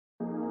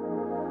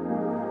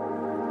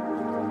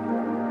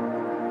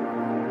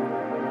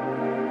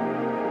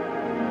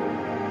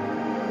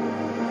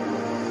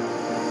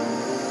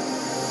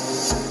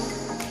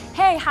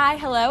Hi,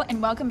 hello,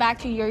 and welcome back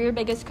to You're Your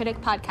Biggest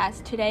Critic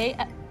podcast. Today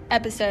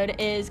episode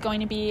is going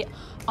to be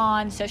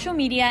on social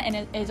media, and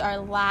it is our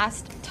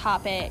last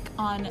topic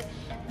on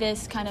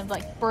this kind of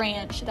like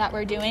branch that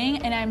we're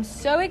doing, and I'm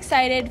so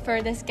excited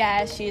for this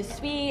guest. She is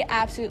sweet,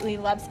 absolutely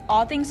loves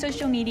all things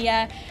social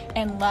media,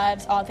 and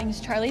loves all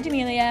things Charli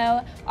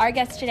D'Amelio. Our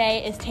guest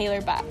today is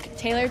Taylor Buck.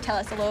 Taylor, tell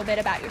us a little bit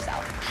about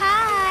yourself.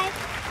 Hi.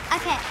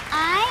 Okay,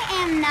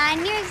 I am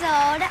 9 years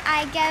old.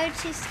 I go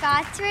to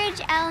Scottsridge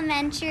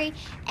Elementary,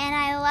 and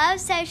I love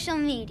social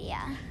media.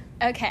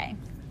 Okay.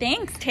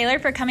 Thanks, Taylor,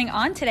 for coming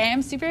on today.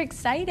 I'm super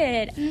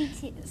excited. Me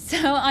too.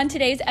 So on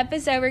today's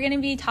episode, we're going to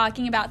be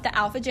talking about the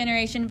Alpha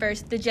generation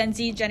versus the Gen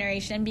Z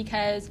generation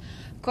because,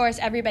 of course,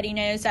 everybody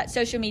knows that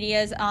social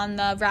media is on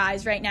the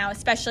rise right now,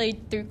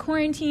 especially through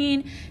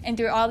quarantine and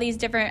through all these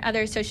different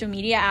other social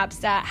media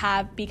apps that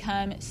have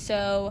become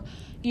so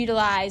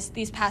utilized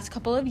these past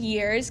couple of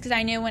years. Because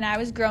I know when I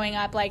was growing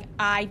up, like,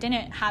 I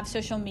didn't have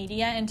social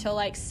media until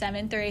like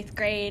 7th or 8th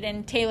grade.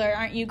 And Taylor,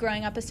 aren't you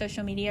growing up with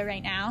social media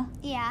right now?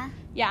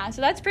 Yeah,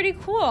 so that's pretty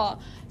cool.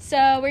 So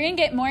we're going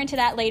to get more into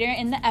that later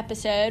in the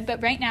episode,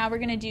 but right now we're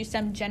going to do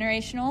some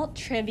generational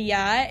trivia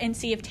and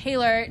see if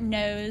Taylor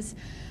knows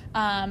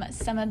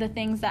some of the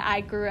things that I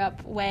grew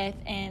up with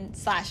and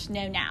 /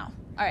 know now.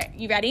 All right,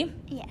 you ready?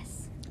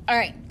 Yes. All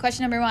right,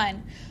 question number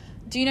 1.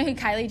 Do you know who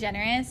Kylie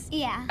Jenner is?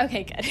 Yeah.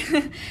 Okay,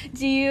 good.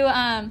 Do you,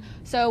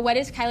 so what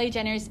is Kylie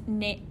Jenner's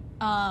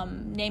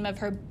name of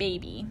her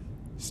baby?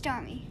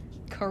 Stormy.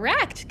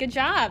 Correct, good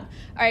job.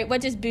 All right,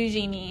 what does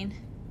bougie mean?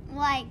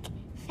 Like,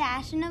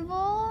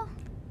 fashionable.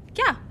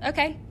 Yeah,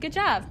 okay, good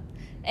job.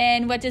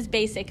 And what does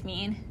basic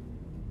mean?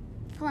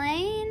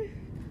 Plain.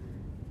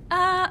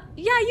 Yeah,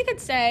 you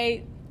could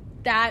say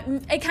that.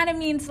 It kind of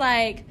means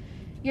like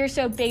you're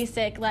so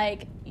basic,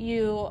 like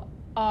you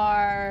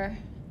are,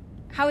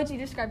 how would you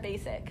describe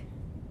basic?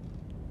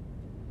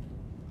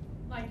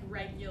 Like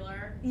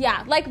regular.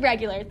 Yeah, like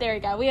regular. There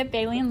you go. We have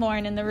Bailey and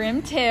Lauren in the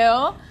room too.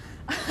 All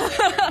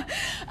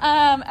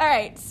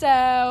right,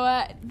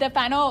 so the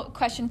final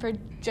question for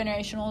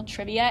generational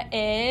trivia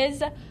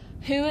is,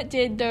 who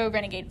did the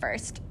Renegade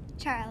first?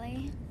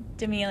 Charli.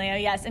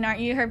 D'Amelio, yes. And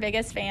aren't you her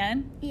biggest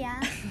fan?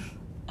 Yeah.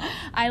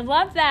 I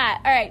love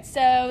that. All right,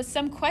 so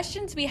some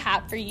questions we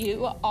have for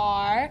you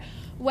are,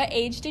 what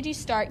age did you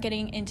start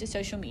getting into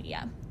social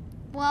media?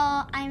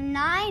 Well, I'm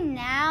 9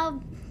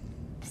 now,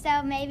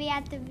 so maybe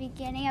at the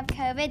beginning of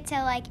COVID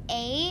till like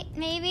 8,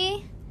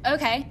 maybe.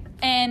 Okay,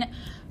 and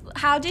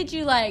how did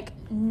you, like,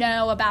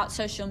 know about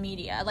social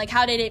media? Like,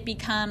 how did it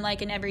become,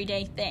 like, an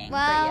everyday thing for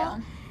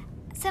you?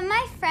 So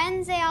my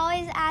friends,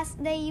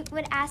 they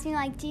would ask me,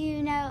 like, do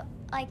you know,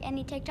 like,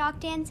 any TikTok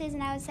dances?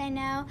 And I would say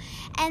no.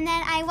 And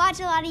then I watched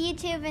a lot of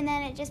YouTube, and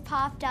then it just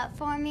popped up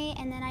for me,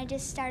 and then I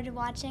just started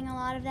watching a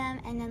lot of them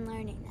and then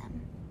learning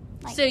them.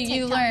 Like, so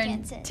you TikTok learned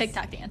dances.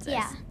 TikTok dances?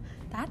 Yeah.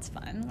 That's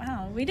fun.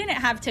 Wow. We didn't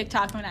have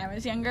TikTok when I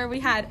was younger.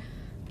 We had,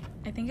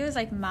 I think it was,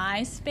 like,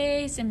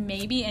 MySpace and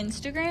maybe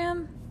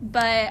Instagram.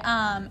 But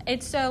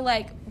it's so,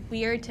 like,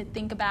 weird to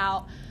think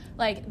about,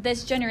 like,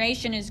 this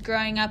generation is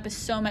growing up with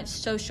so much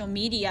social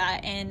media,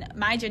 and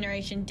my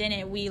generation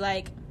didn't.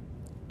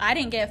 I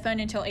didn't get a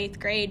phone until 8th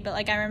grade, but,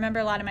 like, I remember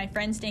a lot of my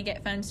friends didn't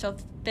get phones till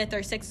 5th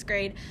or 6th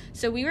grade.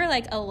 So we were,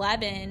 like,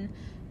 11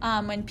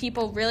 when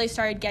people really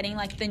started getting,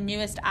 like, the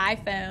newest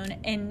iPhone,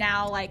 and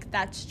now, like,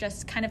 that's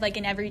just kind of like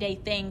an everyday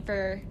thing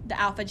for the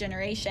Alpha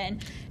generation.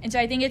 And so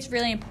I think it's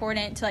really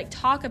important to, like,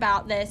 talk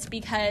about this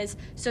because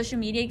social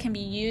media can be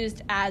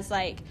used as,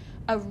 like,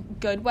 a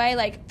good way.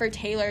 Like, for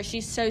Taylor,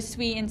 she's so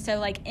sweet and so,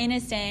 like,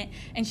 innocent,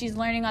 and she's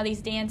learning all these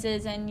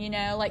dances, and, you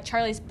know, like,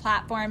 Charli's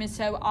platform is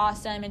so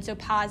awesome and so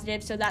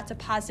positive, so that's a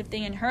positive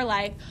thing in her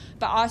life.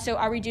 But also,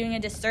 are we doing a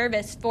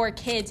disservice for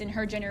kids in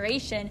her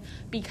generation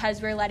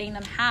because we're letting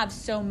them have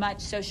so much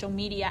social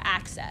media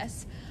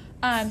access?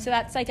 So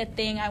that's, like, a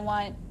thing I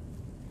want,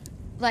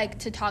 like,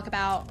 to talk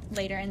about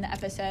later in the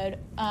episode,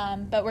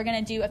 but we're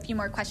going to do a few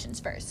more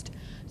questions first.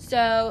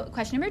 So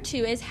question number 2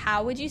 is,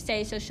 how would you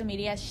say social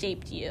media has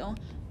shaped you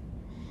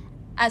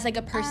as, like,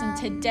 a person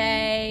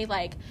today?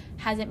 Like,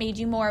 has it made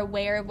you more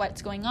aware of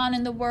what's going on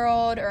in the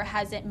world, or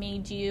has it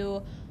made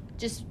you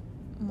just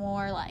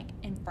more, like,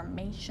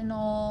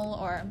 informational,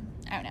 or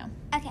I don't know?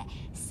 Okay,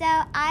 so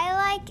I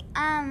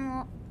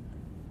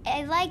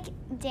like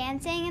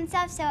dancing and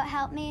stuff, so it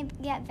helped me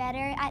get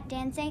better at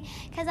dancing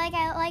because, like,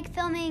 I like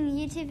filming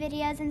YouTube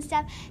videos and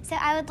stuff, so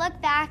I would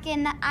look back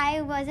and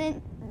I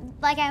wasn't,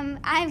 like,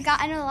 I've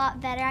gotten a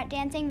lot better at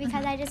dancing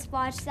because I just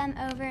watch them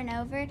over and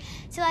over.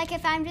 So, like,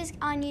 if I'm just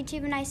on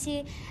YouTube and I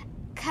see,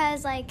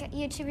 because, like,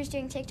 YouTubers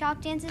doing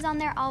TikTok dances on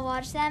there, I'll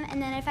watch them,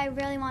 and then if I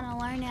really want to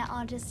learn it,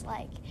 I'll just,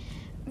 like,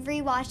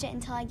 rewatch it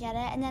until I get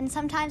it. And then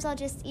sometimes I'll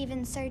just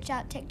even search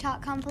out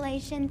TikTok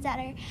compilations that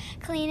are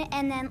clean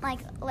and then,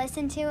 like,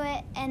 listen to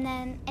it, and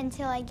then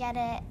until I get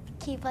it,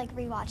 keep, like,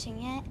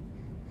 rewatching it.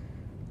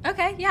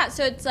 Okay, yeah,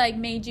 so it's, like,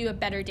 made you a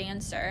better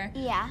dancer.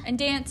 Yeah. And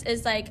dance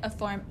is, like, a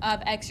form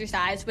of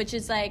exercise, which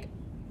is, like,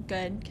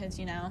 good because,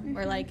 you know,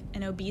 we're, like,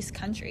 an obese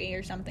country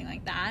or something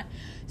like that.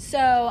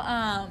 So,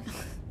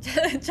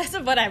 just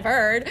of what I've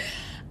heard.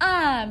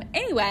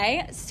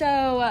 Anyway,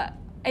 so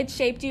it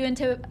shaped you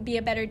into be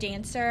a better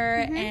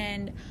dancer,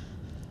 and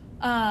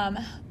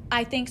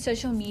I think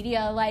social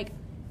media, like,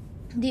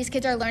 these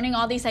kids are learning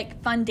all these,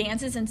 like, fun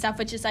dances and stuff,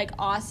 which is, like,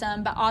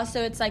 awesome. But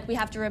also it's, like, we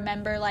have to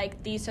remember,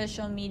 like, these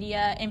social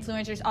media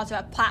influencers also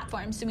have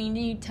platforms. So we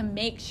need to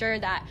make sure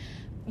that,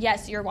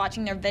 yes, you're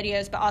watching their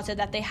videos, but also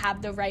that they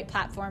have the right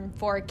platform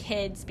for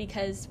kids,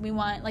 because we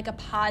want, like, a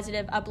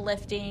positive,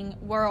 uplifting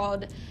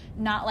world,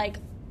 not, like,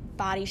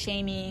 body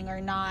shaming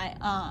or not,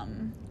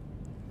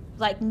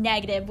 like,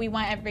 negative. We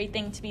want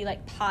everything to be,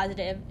 like,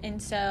 positive.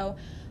 And so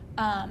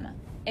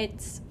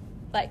it's,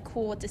 like,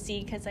 cool to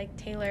see, because, like,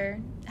 Taylor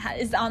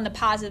is on the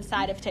positive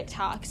side of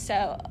TikTok,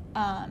 so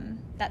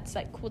that's,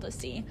 like, cool to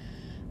see.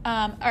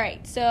 All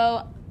right,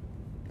 so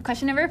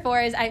question number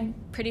 4 is, I'm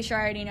pretty sure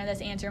I already know this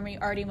answer and we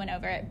already went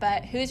over it,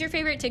 but who's your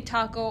favorite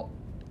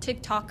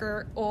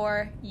TikToker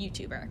or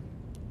YouTuber?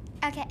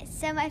 Okay,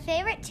 so my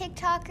favorite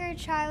TikToker,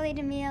 Charli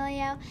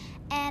D'Amelio,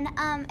 and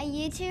a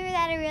YouTuber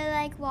that I really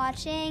like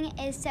watching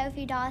is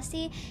Sophie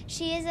Dossi.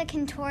 She is a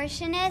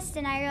contortionist,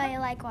 and I really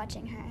like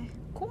watching her.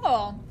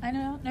 Cool. I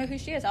don't know who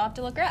she is. I'll have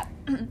to look her up.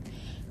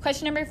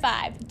 Question number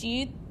 5. Do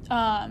you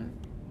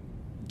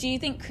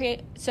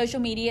think social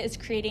media is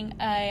creating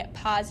a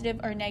positive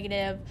or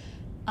negative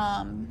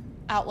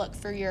outlook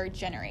for your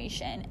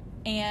generation?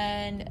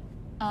 And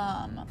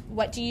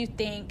what do you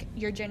think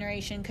your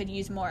generation could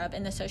use more of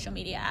in the social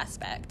media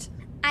aspect?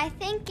 I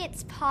think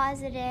it's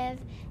positive,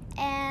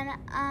 and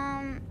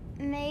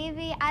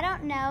maybe, I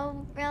don't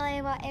know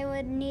really what it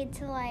would need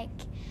to, like,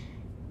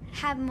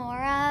 have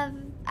more of.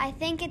 I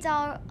think it's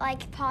all,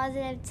 like,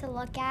 positive to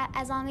look at,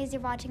 as long as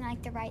you're watching,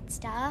 like, the right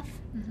stuff.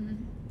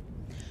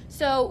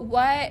 So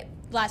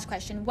last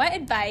question, what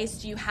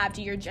advice do you have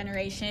to your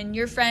generation,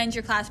 your friends,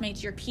 your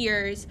classmates, your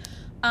peers,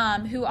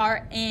 who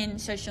are in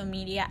social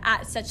media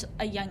at such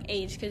a young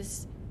age,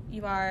 because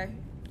you are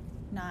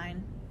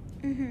 9?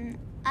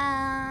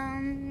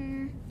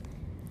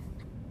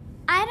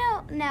 I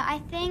don't know. I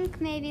think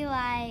maybe,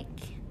 like,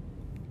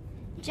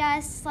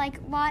 just,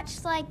 like,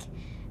 watch, like,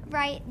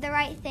 the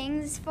right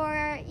things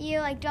for you.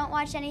 Like, don't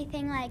watch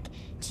anything, like,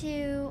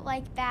 too,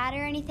 like, bad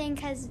or anything,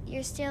 because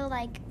you're still,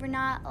 like,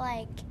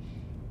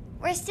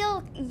 we're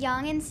still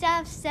young and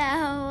stuff,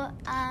 so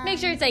make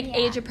sure it's, like,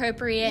 age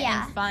appropriate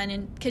Yeah. and fun,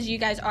 and because you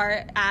guys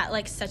are at,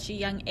 like, such a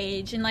young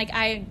age. And, like,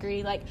 I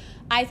agree, like,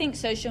 I think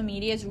social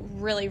media is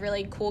really,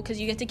 really cool,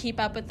 because you get to keep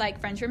up with, like,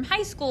 friends from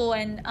high school,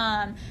 and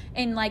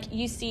like,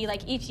 you see,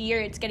 like, each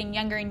year it's getting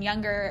younger and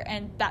younger,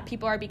 and that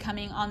people are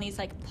becoming on these,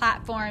 like,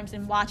 platforms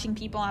and watching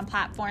people on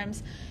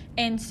platforms.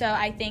 And so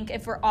I think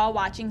if we're all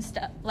watching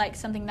stuff, like,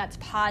 something that's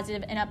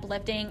positive and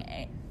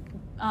uplifting,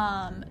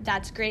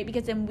 that's great,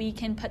 because then we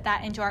can put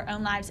that into our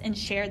own lives and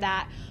share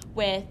that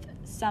with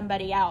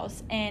somebody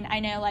else. And I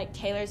know, like,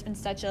 Taylor's been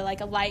such a,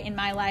 like, a light in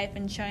my life,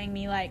 and showing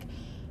me, like,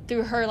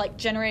 through her, like,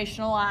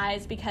 generational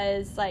eyes,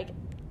 because, like,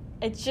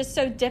 it's just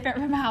so different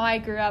from how I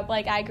grew up.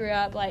 Like, I grew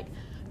up, like,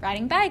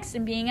 riding bikes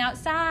and being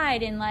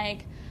outside, and,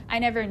 like, I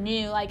never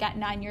knew, like, at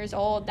 9 years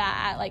old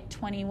that at, like,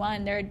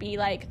 21 there would be,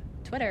 like,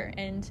 Twitter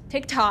and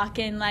TikTok,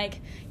 and,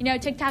 like, you know,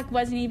 TikTok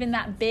wasn't even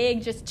that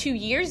big just 2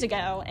 years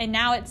ago, and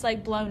now it's,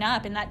 like, blown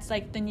up, and that's,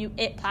 like, the new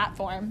it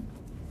platform,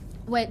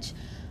 which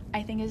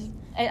I think is,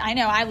 I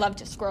know I love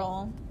to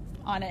scroll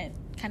on it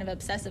kind of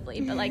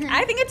obsessively, but, like,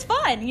 I think it's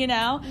fun, you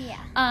know?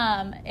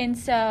 Yeah. And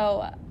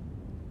so,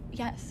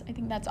 yes, I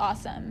think that's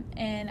awesome,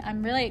 and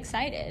I'm really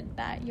excited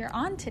that you're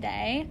on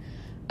today.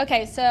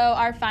 Okay, so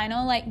our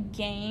final, like,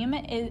 game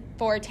is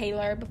for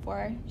Taylor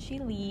before she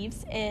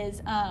leaves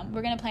is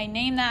we're going to play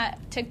Name That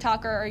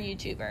TikToker or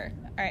YouTuber.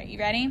 All right, you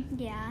ready?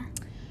 Yeah.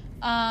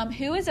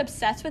 Who is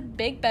obsessed with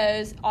big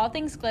bows, all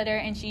things glitter,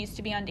 and she used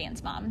to be on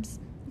Dance Moms?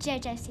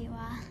 JoJo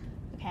Siwa.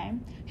 Okay.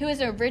 Who is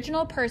the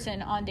original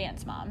person on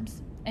Dance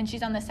Moms, and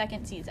she's on the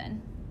 2nd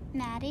season?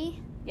 Maddie.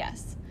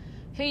 Yes.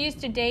 Who used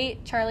to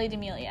date Charli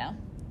D'Amelio?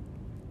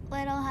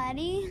 Little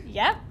Huddy.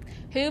 Yep.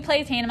 Who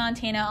plays Hannah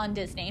Montana on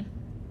Disney?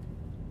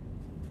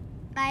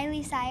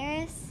 Miley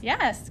Cyrus.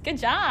 Yes, good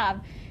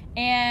job.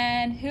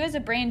 And who has a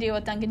brand deal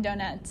with Dunkin'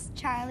 Donuts?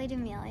 Charli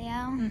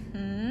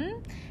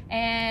D'Amelio.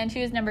 And who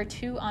is number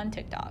 2 on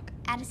TikTok?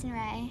 Addison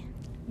Rae.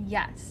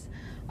 Yes.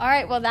 All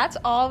right, well, that's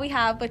all we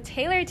have with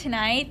Taylor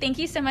tonight. Thank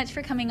you so much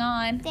for coming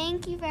on.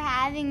 Thank you for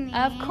having me.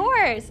 Of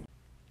course.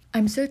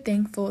 I'm so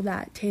thankful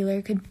that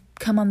Taylor could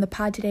come on the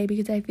pod today,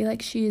 because I feel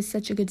like she is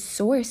such a good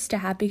source to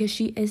have, because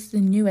she is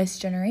the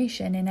newest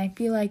generation, and I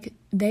feel like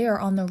they are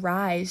on the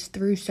rise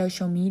through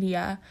social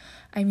media.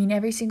 I mean,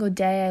 every single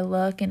day I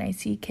look and I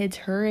see kids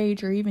her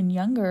age or even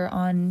younger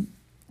on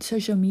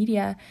social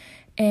media,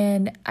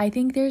 and I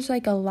think there's,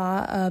 like, a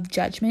lot of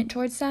judgment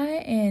towards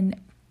that, and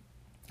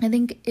I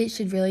think it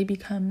should really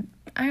become,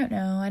 I don't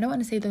know, I don't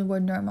want to say the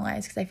word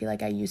normalized, because I feel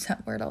like I use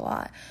that word a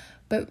lot,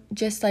 but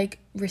just, like,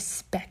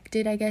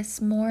 respected, I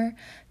guess, more,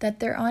 that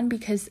they're on,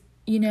 because,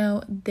 you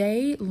know,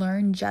 they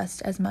learn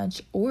just as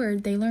much, or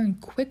they learn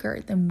quicker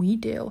than we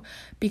do,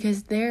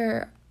 because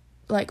their,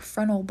 like,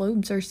 frontal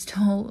lobes are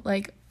still,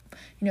 like,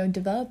 you know,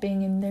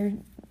 developing, and they're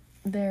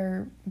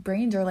their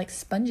brains are like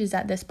sponges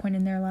at this point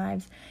in their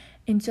lives.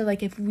 And so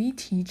like if we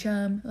teach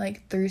them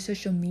like through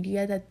social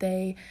media that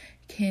they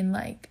can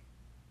like,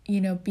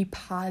 you know, be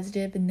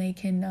positive and they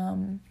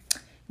can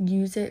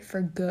use it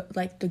for good,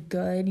 like the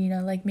good, you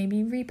know, like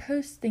maybe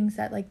repost things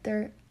that like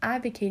they're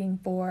advocating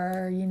for,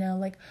 or, you know,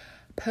 like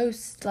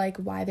post like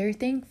why they're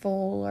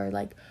thankful, or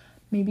like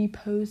maybe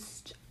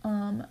post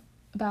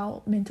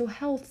about mental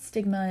health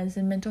stigmas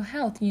and mental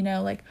health, you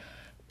know, like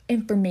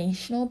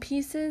informational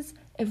pieces.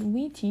 If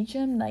we teach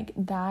them like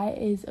that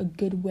is a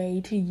good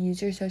way to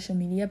use your social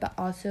media, but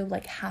also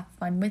like have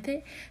fun with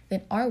it,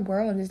 then our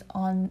world is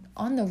on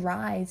the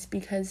rise.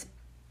 Because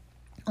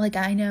like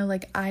I know,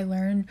 like I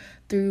learn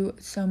through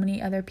so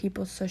many other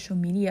people's social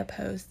media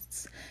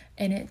posts,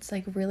 and it's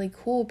like really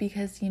cool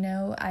because, you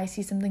know, I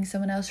see something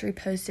someone else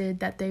reposted,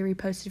 that they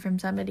reposted from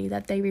somebody,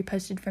 that they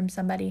reposted from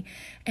somebody,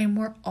 and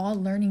we're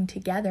all learning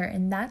together.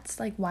 And that's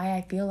like why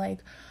I feel like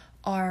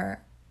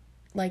our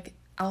like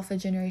alpha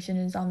generation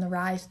is on the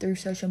rise through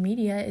social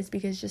media, is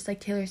because just like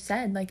Taylor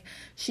said, like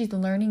she's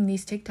learning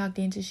these TikTok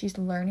dances, she's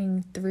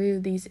learning through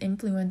these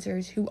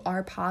influencers who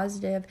are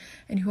positive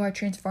and who are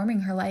transforming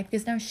her life,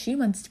 because now she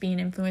wants to be an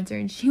influencer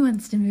and she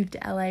wants to move to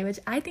LA, which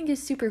I think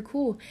is super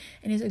cool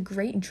and is a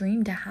great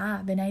dream to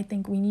have. And I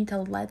think we need to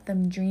let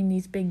them dream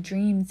these big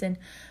dreams and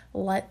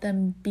let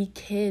them be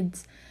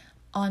kids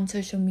on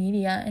social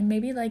media. And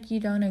maybe like you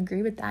don't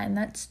agree with that, and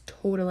that's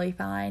totally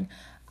fine.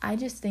 I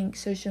just think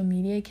social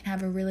media can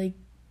have a really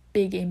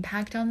big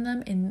impact on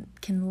them and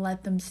can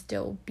let them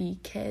still be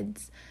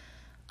kids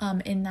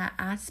in that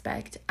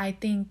aspect. I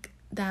think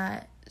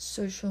that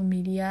social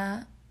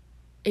media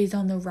is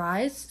on the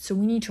rise, so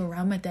we need to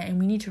run with it, and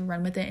we need to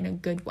run with it in a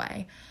good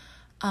way,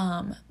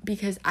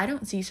 because I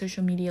don't see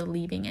social media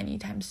leaving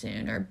anytime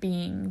soon or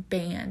being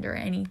banned or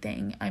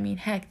anything. I mean,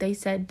 heck, they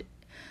said,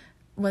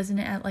 wasn't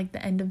it at like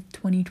the end of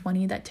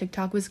 2020 that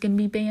TikTok was going to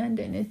be banned,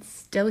 and it's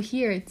still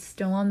here, it's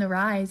still on the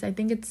rise. I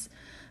think it's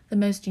the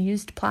most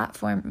used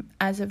platform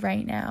as of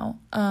right now.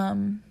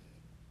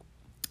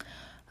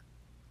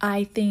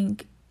 I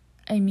think,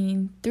 I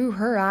mean, through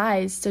her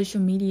eyes, social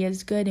media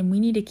is good, and we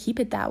need to keep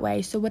it that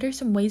way. So what are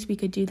some ways we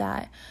could do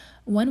that?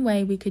 One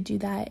way we could do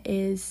that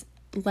is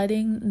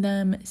letting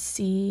them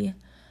see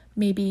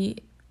maybe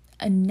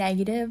a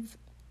negative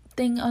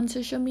thing on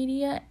social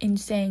media and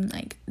saying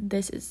like,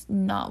 this is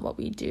not what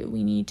we do,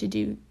 we need to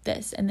do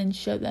this, and then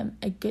show them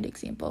a good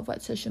example of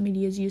what social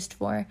media is used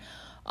for.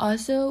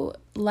 Also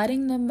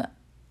letting them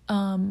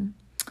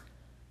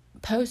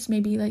post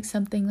maybe like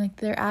something like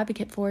they're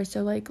advocate for.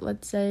 So like,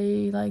 let's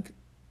say like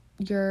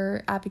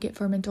you're advocate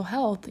for mental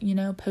health, you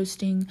know,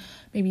 posting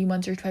maybe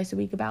once or twice a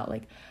week about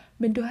like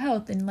mental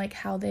health and like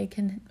how they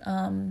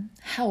can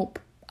help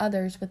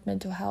others with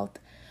mental health.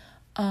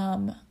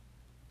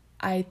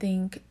 I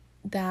think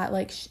that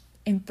like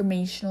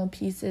informational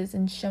pieces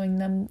and showing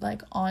them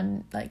like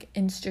on like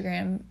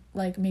Instagram,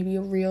 like maybe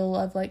a reel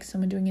of like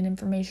someone doing an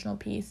informational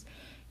piece,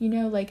 you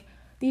know, like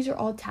these are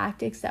all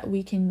tactics that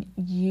we can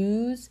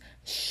use,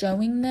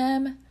 showing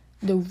them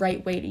the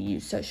right way to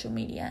use social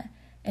media.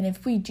 And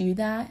if we do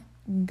that,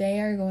 they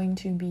are going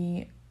to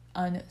be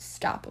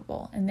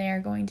unstoppable, and they are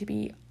going to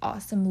be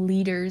awesome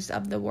leaders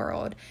of the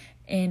world.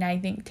 And I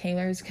think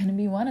Taylor's going to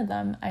be one of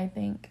them. I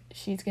think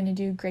she's going to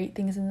do great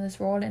things in this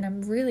world, and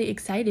I'm really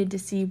excited to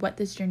see what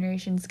this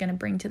generation is going to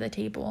bring to the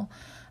table.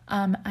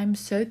 I'm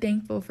so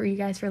thankful for you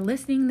guys for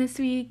listening this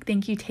week.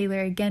 Thank you, Taylor,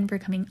 again for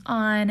coming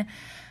on.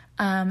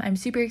 I'm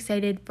super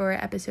excited for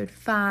episode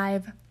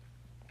 5.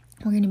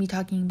 We're going to be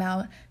talking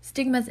about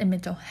stigmas and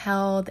mental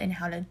health and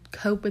how to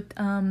cope with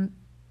them,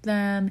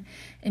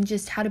 and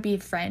just how to be a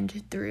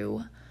friend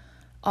through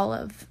all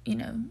of, you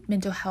know,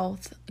 mental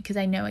health, because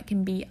I know it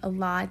can be a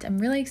lot. I'm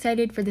really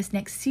excited for this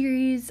next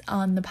series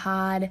on the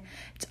pod.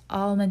 It's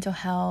all mental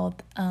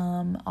health,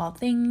 all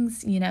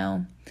things, you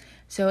know.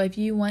 So if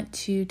you want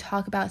to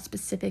talk about a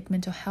specific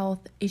mental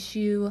health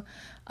issue,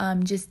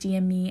 just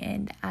DM me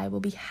and I will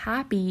be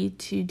happy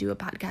to do a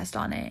podcast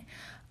on it.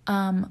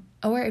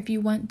 Or if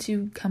you want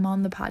to come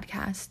on the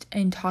podcast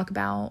and talk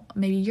about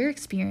maybe your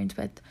experience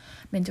with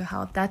mental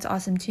health, that's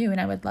awesome too,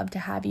 and I would love to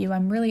have you.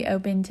 I'm really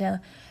open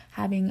to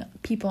having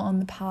people on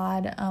the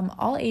pod,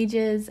 all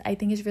ages. I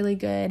think is really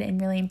good and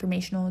really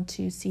informational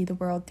to see the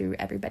world through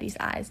everybody's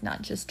eyes,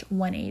 not just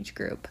one age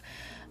group.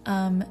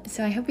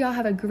 So I hope you all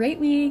have a great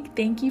week.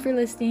 Thank you for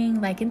listening.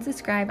 Like and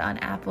subscribe on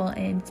Apple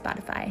and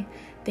Spotify.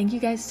 Thank you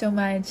guys so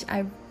much.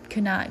 I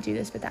could not do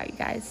this without you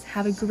guys.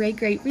 Have a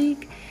great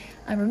week.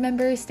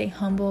 Remember, stay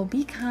humble,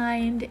 be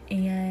kind,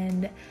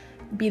 and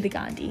be the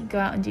Gandhi. Go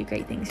out and do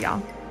great things,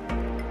 y'all.